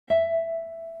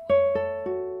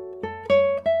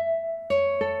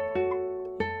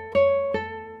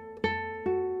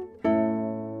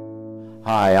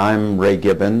Hi, I'm Ray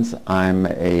Gibbons. I'm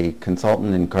a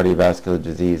consultant in cardiovascular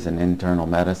disease and internal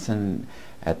medicine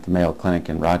at the Mayo Clinic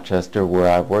in Rochester,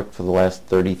 where I've worked for the last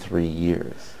 33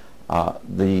 years.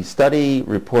 The study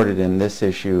reported in this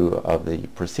issue of the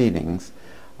Proceedings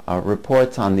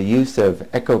reports on the use of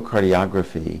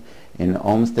echocardiography in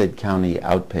Olmsted County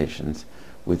outpatients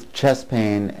with chest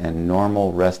pain and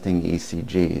normal resting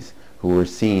ECGs who were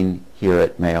seen here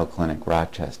at Mayo Clinic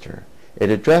Rochester. It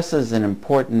addresses an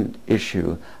important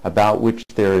issue about which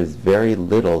there is very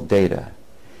little data.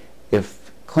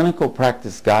 If clinical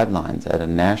practice guidelines at a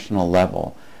national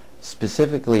level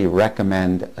specifically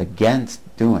recommend against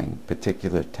doing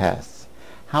particular tests,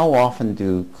 how often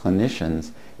do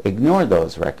clinicians ignore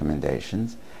those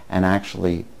recommendations and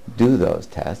actually do those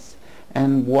tests,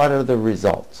 and what are the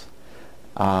results?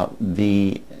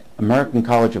 The American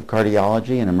College of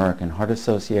Cardiology and American Heart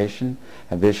Association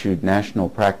have issued national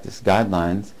practice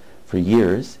guidelines for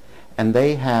years, and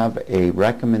they have a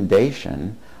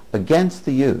recommendation against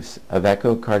the use of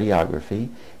echocardiography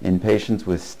in patients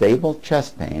with stable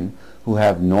chest pain who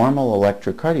have normal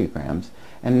electrocardiograms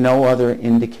and no other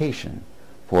indication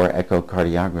for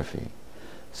echocardiography.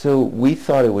 So we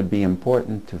thought it would be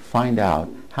important to find out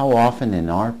how often in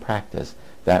our practice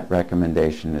that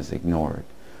recommendation is ignored.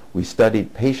 We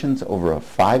studied patients over a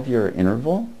 5-year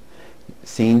interval,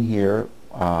 seen here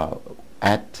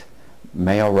at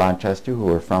Mayo Rochester, who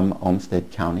were from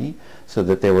Olmsted County, so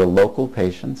that they were local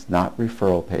patients, not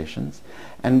referral patients.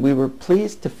 And we were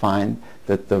pleased to find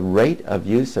that the rate of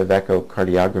use of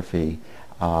echocardiography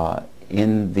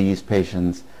in these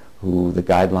patients who the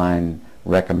guideline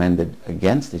recommended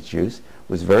against its use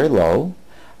was very low,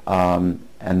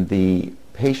 and the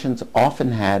patients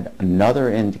often had another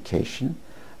indication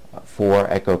for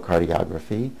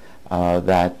echocardiography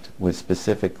that was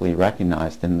specifically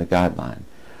recognized in the guideline.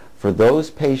 For those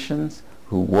patients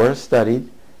who were studied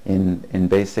in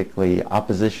basically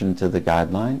opposition to the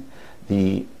guideline,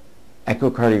 the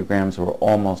echocardiograms were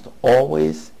almost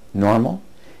always normal.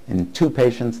 In 2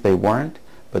 patients they weren't,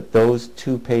 but those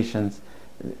 2 patients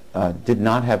did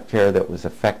not have care that was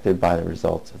affected by the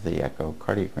results of the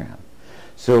echocardiogram.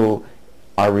 So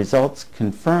our results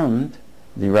confirmed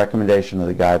the recommendation of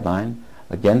the guideline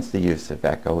against the use of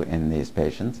echo in these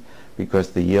patients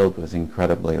because the yield was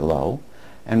incredibly low.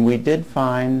 And we did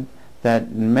find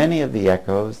that many of the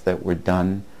echoes that were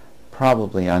done,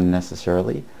 probably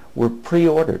unnecessarily, were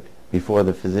pre-ordered before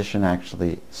the physician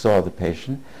actually saw the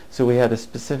patient. So we had a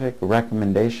specific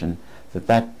recommendation that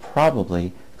that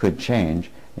probably could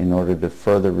change in order to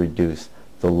further reduce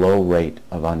the low rate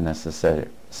of unnecessary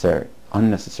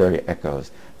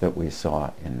echoes that we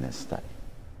saw in this study.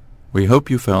 We hope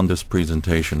you found this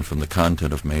presentation from the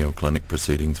content of Mayo Clinic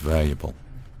Proceedings valuable.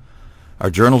 Our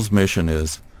journal's mission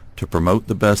is to promote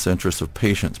the best interests of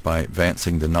patients by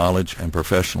advancing the knowledge and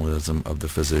professionalism of the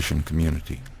physician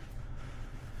community.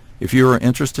 If you are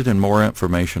interested in more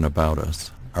information about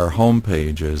us, our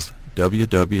homepage is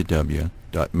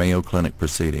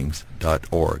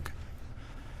www.mayoclinicproceedings.org.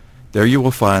 There you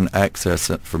will find access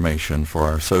information for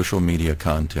our social media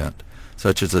content,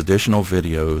 such as additional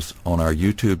videos on our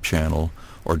YouTube channel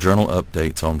or journal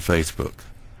updates on Facebook.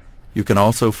 You can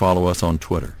also follow us on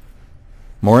Twitter.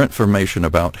 More information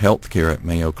about healthcare at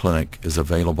Mayo Clinic is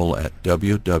available at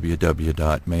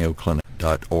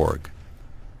www.mayoclinic.org.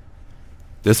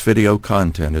 This video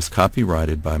content is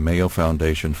copyrighted by Mayo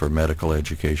Foundation for Medical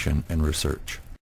Education and Research.